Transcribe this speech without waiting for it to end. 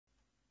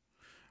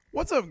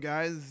What's up,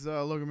 guys?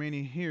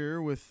 Logomania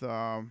here with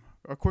a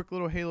quick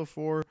little Halo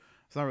 4.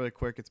 It's not really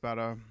quick. It's about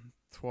a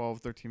 12,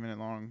 13-minute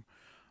long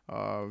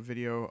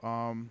video.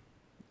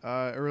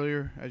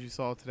 Earlier, as you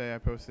saw today, I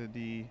posted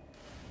the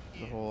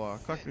whole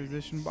collector's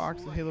edition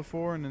box of Halo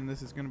 4, and then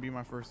this is going to be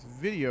my first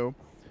video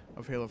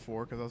of Halo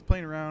 4 because I was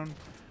playing around,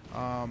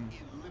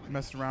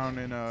 messing around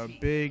in a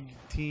big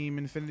team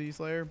Infinity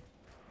Slayer,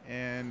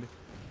 and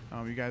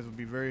you guys will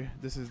be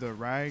this is the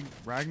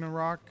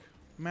Ragnarok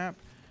map.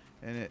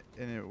 And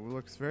it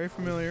looks very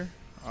familiar.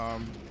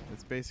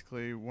 It's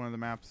basically one of the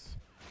maps.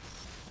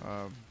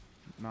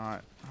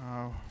 Not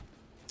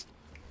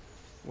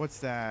what's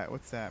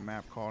that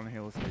map called in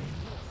Halo 3?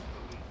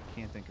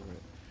 Can't think of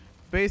it.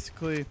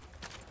 Basically,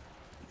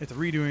 it's a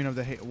redoing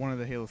of one of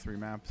the Halo 3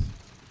 maps.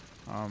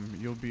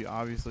 You'll be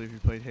obviously, if you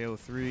played Halo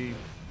 3,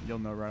 you'll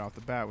know right off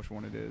the bat which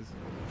one it is.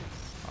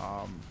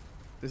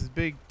 This is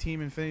big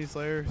team Infinity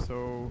Slayer,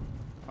 so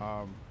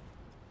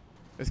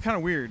it's kind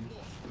of weird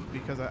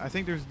because I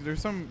think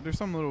there's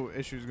some little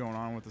issues going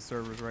on with the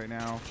servers right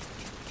now.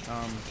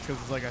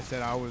 Because like I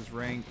said, I was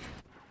rank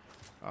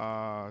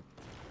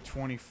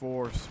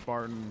 24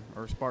 Spartan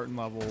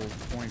level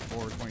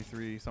 24,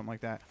 23, something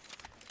like that,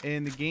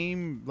 and the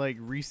game like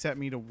reset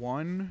me to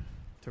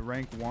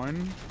rank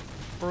 1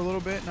 for a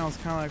little bit, and I was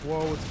kind of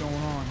like, whoa, what's going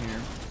on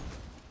here?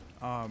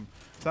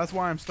 So that's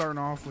why I'm starting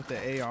off with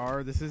the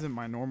AR. This isn't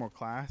my normal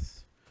class.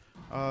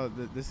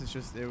 It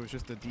was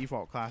just the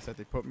default class that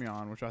they put me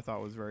on, which I thought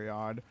was very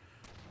odd.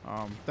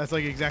 That's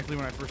like exactly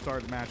when I first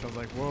started the match. I was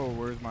like, whoa,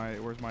 where's my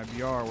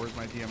BR? Where's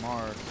my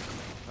DMR?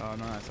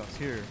 None of that stuff's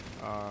here.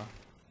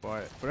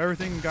 But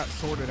everything got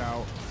sorted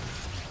out.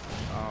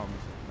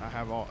 I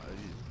have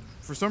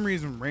for some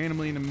reason,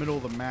 randomly in the middle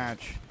of the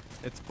match,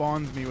 it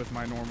spawns me with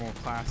my normal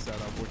class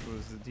setup, which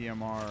was the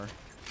DMR.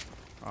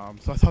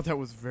 So I thought that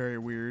was very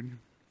weird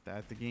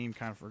that the game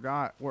kind of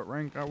forgot what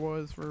rank I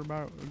was for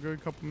about a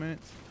good couple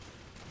minutes.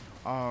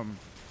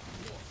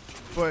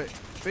 But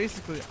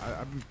basically,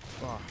 I've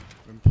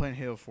been playing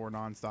Halo 4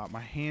 nonstop.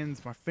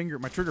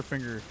 My trigger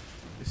finger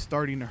is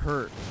starting to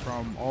hurt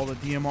from all the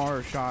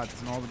DMR shots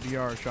and all the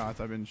BR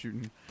shots I've been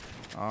shooting,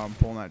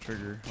 pulling that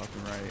trigger left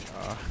and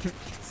right.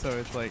 So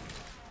it's like,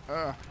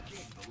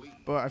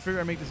 but I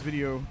figured I'd make this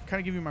video, kind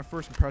of give you my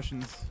first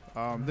impressions.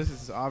 This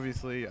is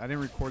obviously, I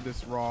didn't record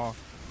this raw.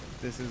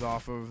 This is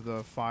off of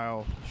the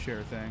file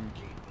share thing.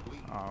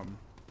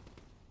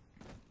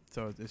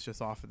 So it's just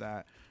off of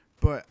that.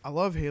 But I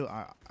love Halo.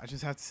 I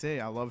just have to say,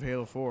 I love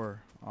Halo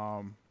 4.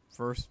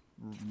 First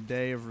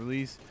day of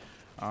release,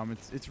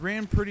 it's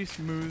ran pretty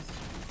smooth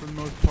for the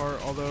most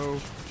part.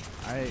 Although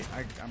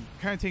I'm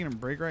kind of taking a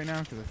break right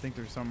now because I think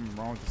there's something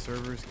wrong with the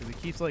servers. Because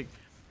it keeps like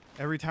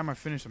every time I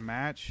finish a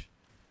match,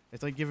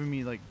 it's like giving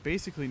me like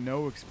basically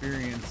no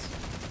experience.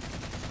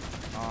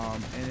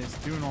 And it's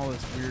doing all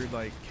this weird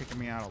like kicking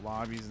me out of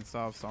lobbies and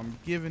stuff. So I'm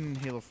giving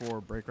Halo 4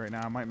 a break right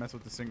now. I might mess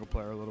with the single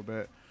player a little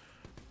bit.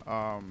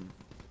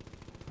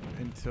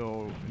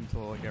 Until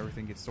like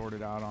everything gets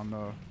sorted out on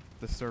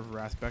the server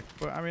aspect,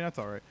 but I mean that's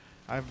all right.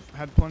 I've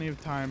had plenty of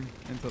time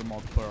into the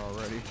multiplayer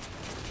already.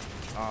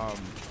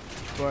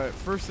 But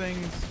first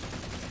things,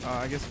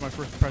 I guess my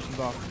first impressions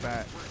off the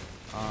bat.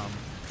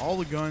 All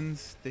the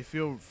guns, they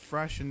feel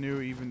fresh and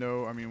new, even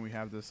though I mean we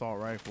have the assault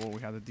rifle,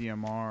 we have the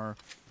DMR,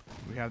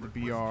 we have the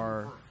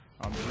BR,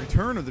 the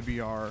return of the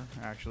BR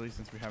actually,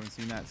 since we haven't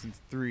seen that since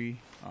 3,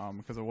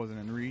 because it wasn't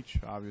in Reach,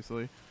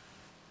 obviously.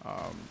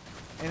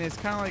 And it's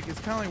kind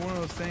of like one of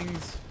those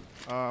things.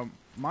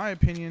 My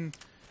opinion,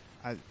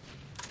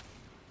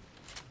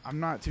 I'm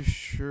not too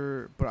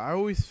sure, but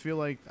I feel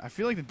like the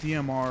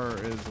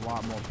DMR is a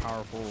lot more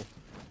powerful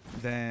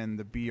than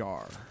the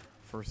BR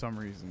for some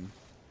reason.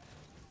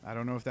 I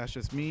don't know if that's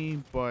just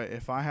me, but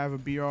if I have a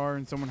BR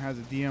and someone has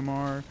a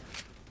DMR,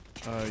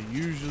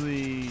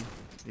 usually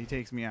he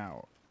takes me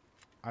out.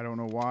 I don't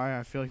know why.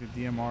 I feel like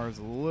the DMR is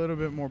a little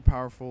bit more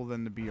powerful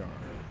than the BR.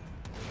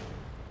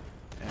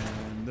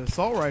 And the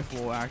assault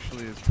rifle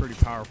actually is pretty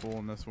powerful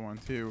in this one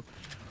too.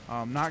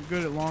 Not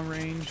good at long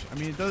range. I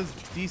mean, it does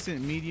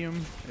decent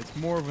medium. It's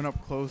more of an up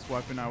close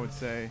weapon, I would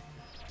say.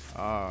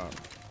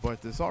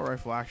 But the assault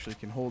rifle actually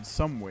can hold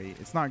some weight.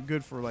 It's not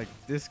good for like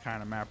this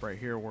kind of map right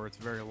here where it's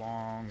very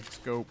long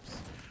scopes,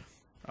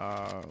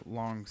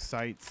 long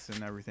sights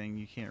and everything.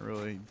 You can't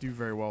really do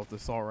very well with the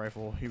assault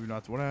rifle, even though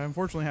that's what I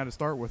unfortunately had to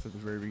start with at the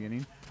very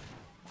beginning.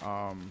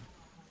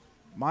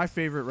 My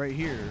favorite right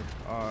here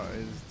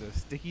is the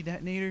sticky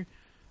detonator.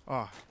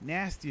 Oh,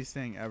 nastiest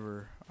thing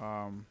ever.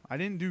 I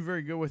didn't do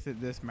very good with it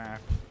this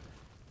map.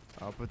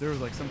 But there was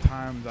like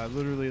sometimes I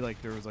literally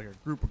like there was like a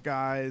group of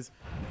guys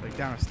like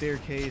down a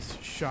staircase,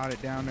 shot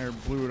it down there,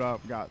 blew it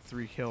up, got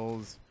 3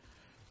 kills.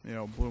 You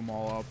know, blew them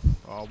all up.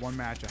 One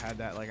match I had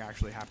that like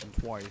actually happen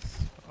twice.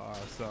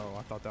 So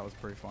I thought that was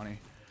pretty funny.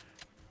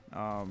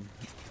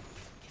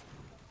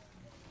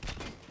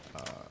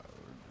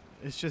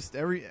 It's just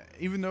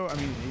even though, I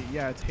mean,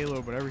 yeah, it's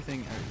Halo, but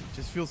everything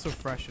just feels so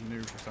fresh and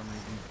new for some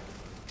reason.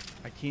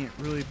 I can't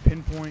really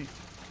pinpoint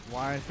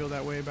why I feel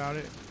that way about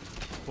it,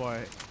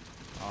 but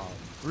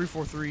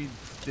 343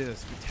 did a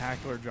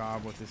spectacular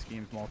job with this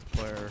game's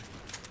multiplayer.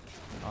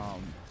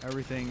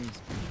 Everything's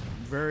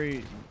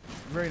very,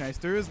 very nice.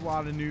 There is a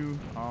lot of new,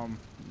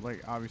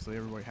 like obviously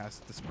everybody has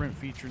the sprint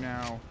feature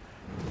now.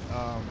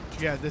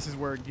 Yeah, this is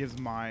where it gives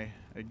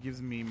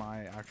me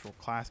my actual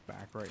class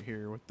back right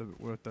here with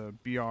the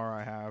BR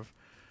I have.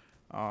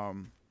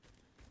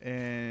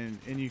 And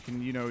you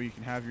can you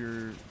can have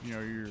your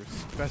your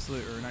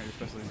not your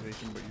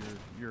specialization, but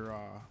your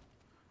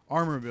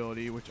armor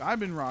ability, which I've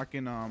been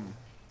rocking.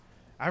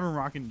 I've been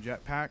rocking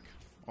jetpack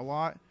a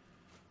lot.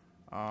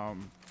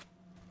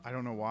 I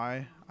don't know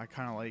why. I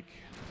kind of like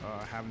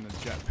having the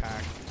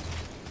jetpack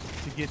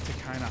to get to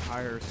kind of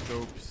higher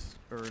scopes,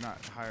 or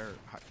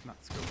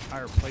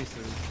higher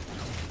places,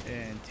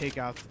 and take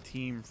out the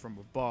team from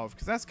above.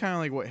 Because that's kind of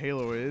like what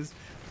Halo is.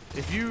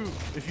 If you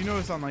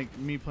notice on like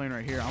me playing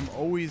right here,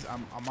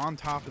 I'm on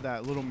top of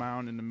that little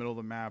mound in the middle of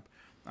the map.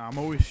 I'm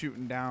always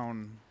shooting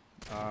down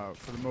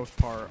for the most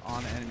part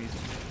on enemies.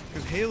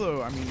 Because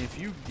Halo, I mean, if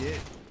you get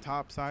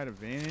top side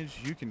advantage,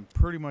 you can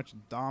pretty much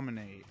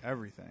dominate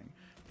everything.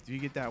 If you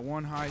get that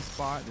one high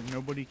spot that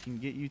nobody can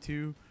get you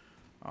to,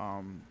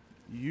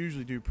 you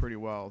usually do pretty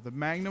well. The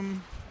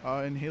Magnum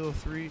in Halo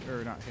 3,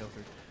 or not Halo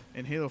 3,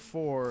 in Halo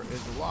 4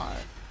 is a lot.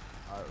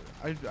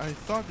 I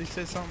thought they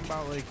said something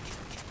about like,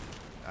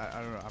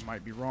 I don't know, I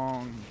might be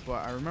wrong,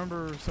 but I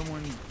remember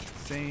someone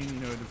saying,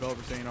 a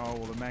developer saying, oh,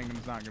 well, the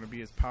Magnum's not going to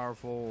be as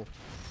powerful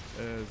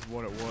as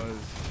what it was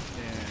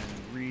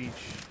in Reach.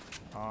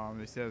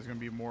 They said it's going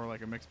to be more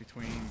like a mix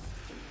between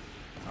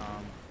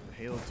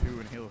Halo 2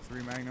 and Halo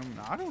 3 Magnum.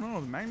 Now, I don't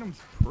know, the Magnum's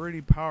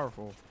pretty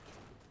powerful.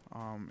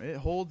 It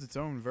holds its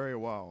own very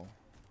well.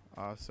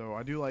 So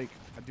I do like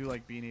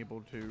being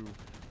able to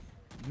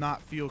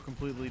not feel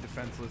completely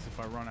defenseless if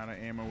I run out of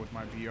ammo with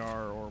my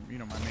VR or my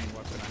main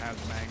weapon. I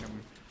have the Magnum,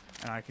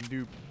 and I can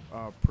do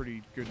a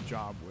pretty good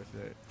job with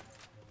it.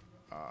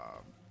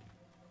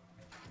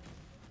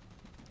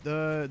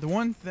 The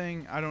one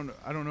thing I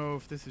don't know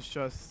if this is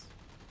just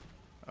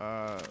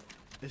I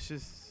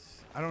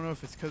don't know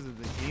if it's because of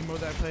the game mode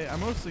that I play. I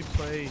mostly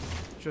play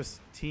just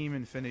Team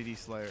Infinity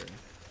Slayer,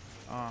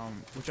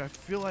 which I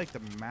feel like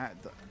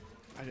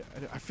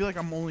I feel like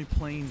I'm only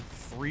playing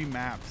 3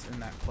 maps in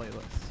that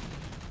playlist.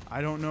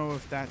 I don't know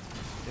if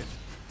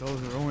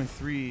those are only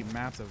 3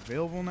 maps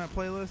available in that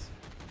playlist,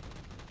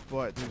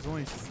 but there's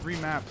only 3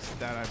 maps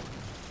that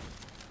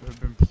I've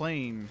been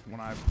playing when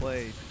I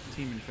play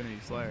Team Infinity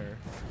Slayer.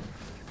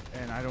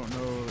 And I don't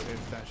know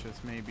if that's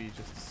just maybe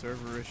just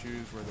server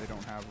issues where they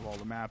don't have all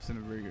the maps in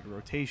a very good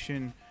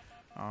rotation.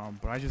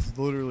 But I just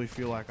literally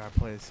feel like I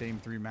play the same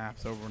 3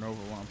 maps over and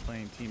over when I'm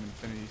playing Team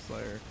Infinity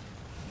Slayer.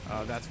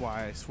 That's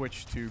why I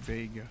switched to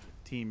big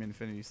Team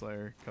Infinity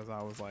Slayer, because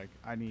I was like,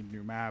 I need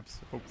new maps.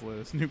 Hopefully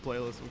this new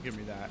playlist will give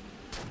me that.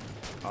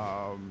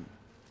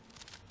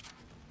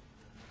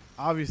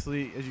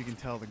 Obviously, as you can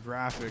tell, the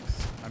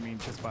graphics, I mean,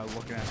 just by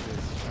looking at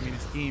this, I mean,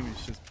 this game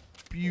is just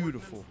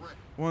beautiful.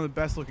 One of the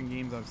best looking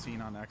games I've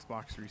seen on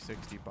Xbox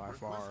 360 by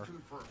far.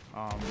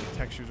 The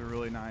textures are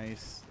really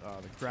nice.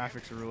 The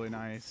graphics are really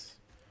nice.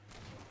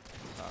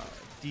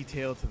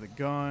 Detail to the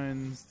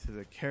guns, to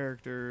the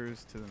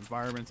characters, to the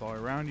environments all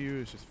around you.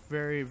 It's just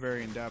very,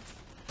 very in depth.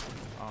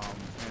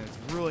 And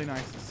it's really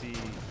nice to see.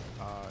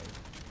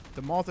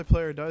 The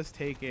multiplayer does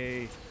take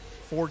a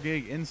 4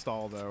 gig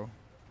install though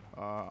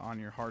on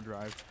your hard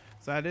drive,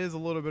 so that is a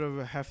little bit of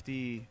a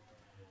hefty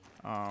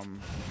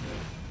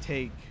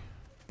take,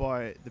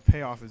 but the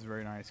payoff is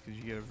very nice because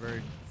you get a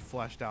very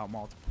fleshed out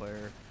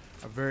multiplayer,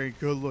 a very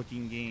good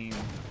looking game,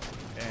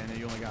 and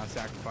you only got to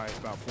sacrifice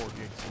about 4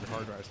 gigs of your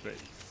hard drive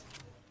space.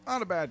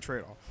 Not a bad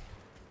trade-off.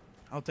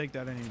 I'll take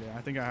that any day.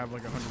 I think I have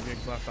like 100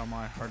 gigs left on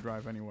my hard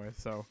drive anyway,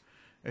 so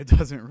it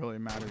doesn't really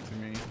matter to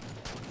me.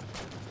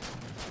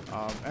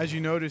 As you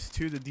notice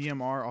too, the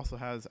DMR also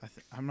has,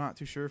 I'm not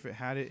too sure if it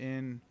had it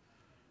in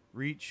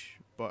Reach,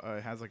 but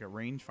it has like a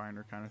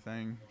rangefinder kind of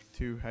thing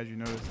too, as you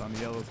notice on the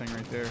yellow thing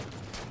right there.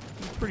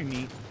 It's pretty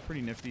neat,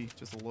 pretty nifty,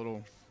 just a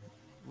little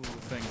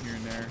thing here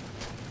and there.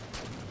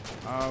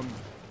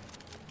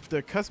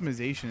 The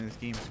customization in this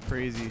game is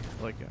crazy,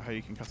 like how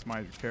you can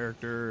customize your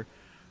character.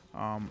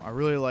 I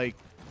really like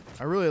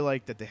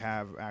that they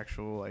have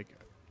actual, like,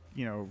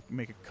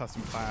 make a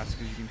custom class,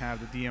 because you can have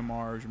the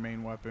DMR as your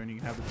main weapon, you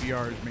can have the BR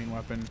as your main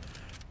weapon.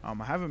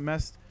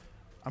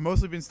 I've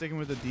mostly been sticking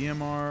with the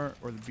DMR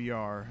or the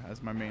BR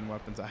as my main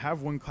weapons. I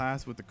have one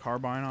class with the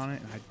carbine on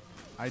it, and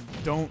I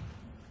don't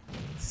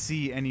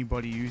see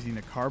anybody using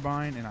the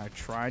carbine, and I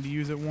tried to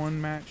use it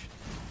one match,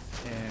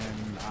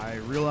 and I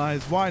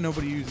realized why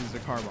nobody uses the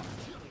carbine.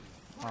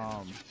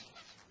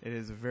 It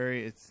is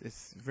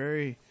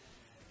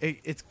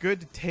it's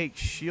good to take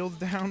shields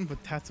down,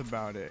 but that's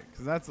about it.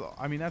 Because that's all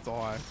I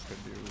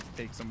could do, was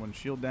take someone's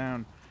shield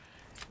down,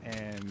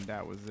 and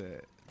that was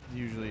it.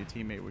 Usually a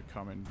teammate would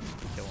come and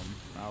kill him.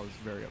 I was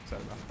very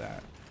upset about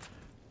that.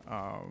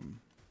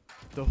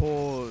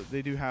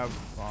 They do have,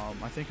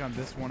 I think on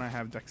this one I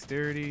have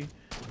dexterity,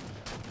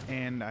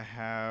 and I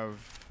have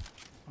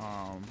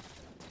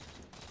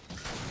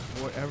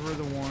whatever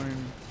the one,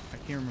 I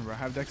can't remember. I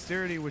have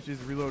dexterity, which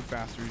is reload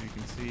faster, as you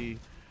can see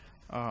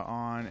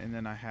on, and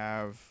then I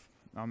have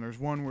there's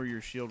one where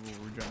your shield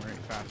will regenerate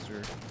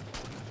faster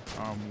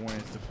when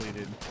it's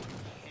depleted.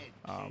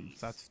 So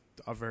that's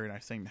a very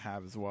nice thing to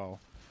have as well.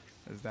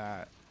 Is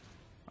that?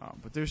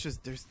 But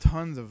there's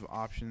tons of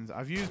options.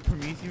 I've used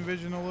Promethean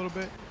Vision a little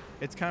bit.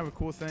 It's kind of a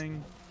cool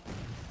thing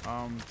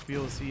to be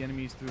able to see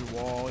enemies through the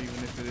wall, even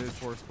if it is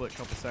for a split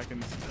couple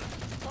seconds.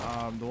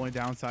 The only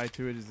downside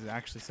to it is it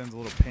actually sends a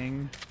little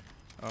ping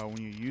when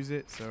you use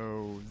it,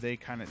 so they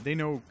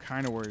know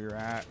kind of where you're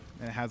at,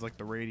 and it has like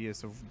the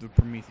radius of the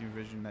Promethean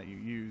Vision that you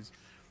use,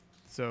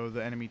 so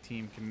the enemy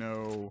team can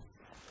know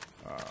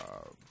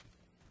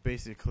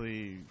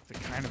basically the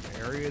kind of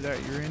area that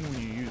you're in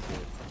when you use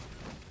it.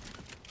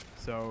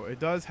 So it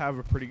does have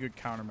a pretty good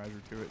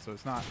countermeasure to it, so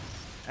it's not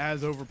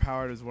as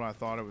overpowered as what I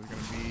thought it was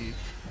going to be.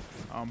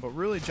 But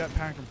really,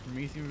 Jetpack and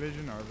Promethean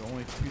Vision are the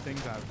only two things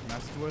I've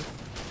messed with.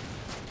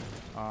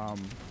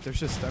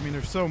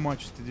 There's so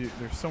much to do.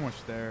 There's so much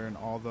there, and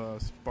all the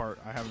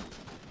I haven't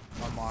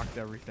unlocked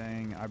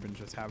everything. I've been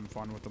just having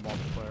fun with the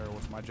multiplayer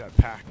with my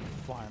Jetpack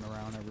flying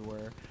around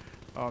everywhere.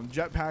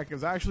 Jetpack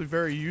is actually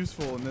very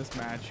useful in this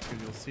match because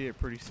you'll see it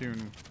pretty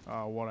soon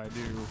what I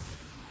do.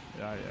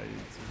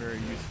 It's very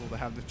useful to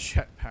have the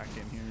Jetpack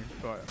in here,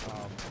 but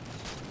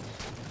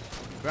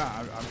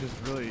yeah, I'm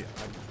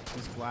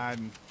just glad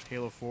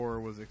Halo 4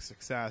 was a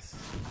success.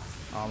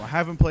 I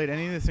haven't played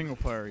any of the single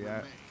player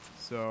yet,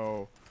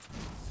 so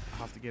I'll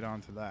have to get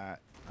onto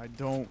that. I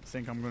don't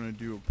think I'm going to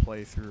do a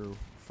playthrough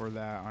for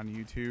that on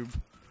YouTube.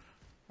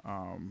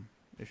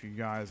 If you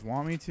guys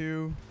want me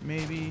to,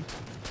 maybe,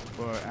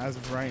 but as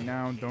of right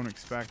now, don't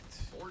expect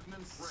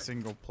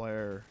single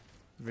player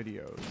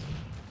videos.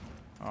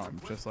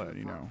 Just letting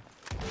you know.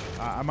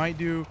 I might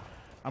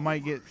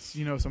get,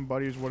 you know, some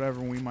buddies, whatever,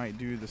 and we might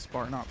do the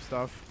Spartan Ops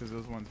stuff, because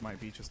those ones might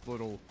be just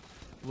little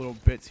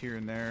bits here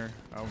and there.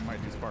 We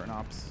might do Spartan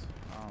Ops,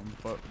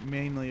 but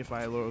mainly if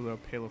I load up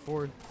Halo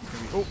 4, it's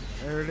gonna be, oh,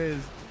 there it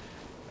is.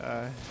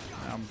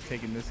 I'm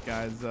taking this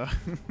guy's.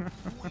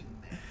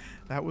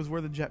 That was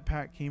where the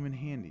Jetpack came in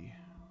handy.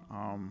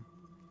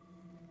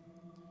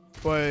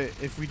 But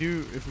if we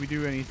do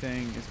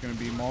anything, it's gonna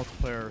be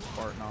multiplayer or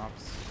Spartan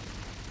Ops.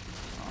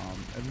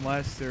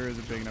 Unless there is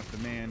a big enough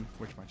demand,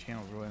 which my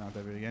channel is really not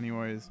that big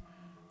anyways,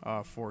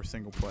 for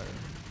single player.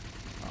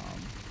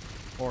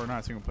 Or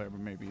not single player,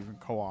 but maybe even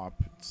co-op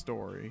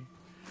story.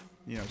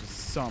 You know, just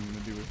something to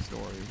do with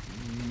story,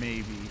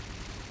 maybe.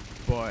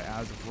 But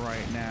as of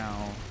right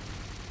now,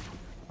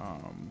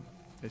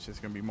 it's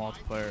just going to be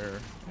multiplayer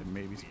and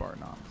maybe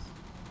Spartan Ops.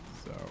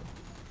 So,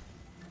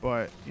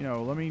 but, you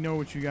know, let me know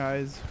what you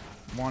guys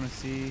want to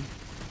see.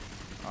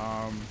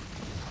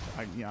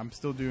 I'm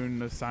still doing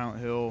the Silent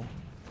Hill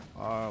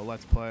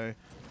Let's Play,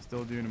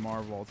 still doing the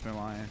Marvel Ultimate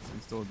Alliance,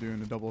 and still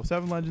doing the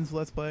 007 Legends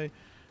Let's Play,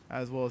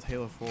 as well as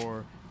Halo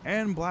 4.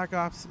 And Black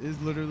Ops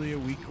is literally a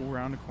week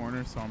around the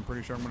corner, so I'm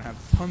pretty sure I'm going to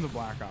have tons of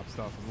Black Ops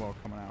stuff as well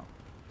coming out.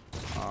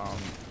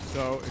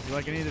 So if you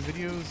like any of the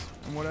videos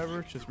and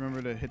whatever, just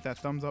remember to hit that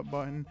thumbs up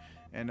button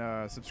and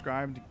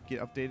subscribe to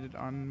get updated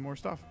on more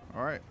stuff.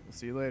 Alright, we'll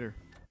see you later.